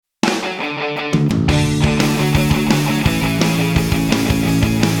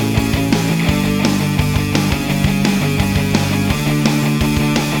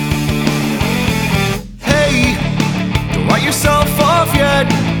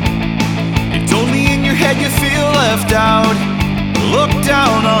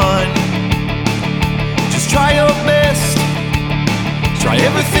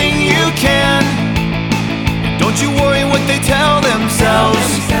everything you can. Don't you worry what they tell themselves.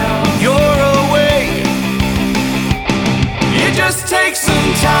 You're away. It just takes some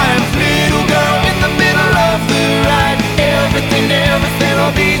time, little girl in the middle of the ride.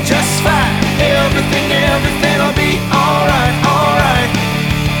 Everything'll be just fine. Everything'll be alright, alright.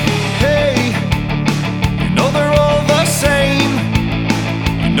 Hey, you know they're all the same.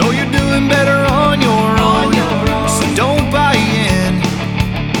 You know you're doing better on your own. So don't buy in.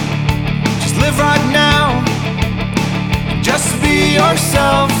 Just live right now. Just be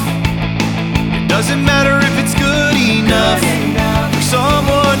yourself. It doesn't matter if it's good enough for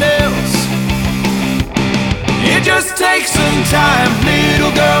someone else. It just takes some time,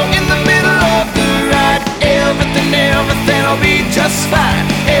 little girl in the middle of the ride. Everything'll be just fine.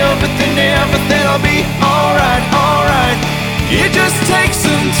 Everything'll be alright, alright. It just takes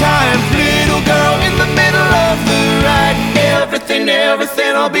some time, little girl in the middle of the ride.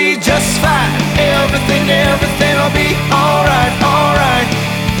 Everything'll be just fine. Everything'll be alright, alright.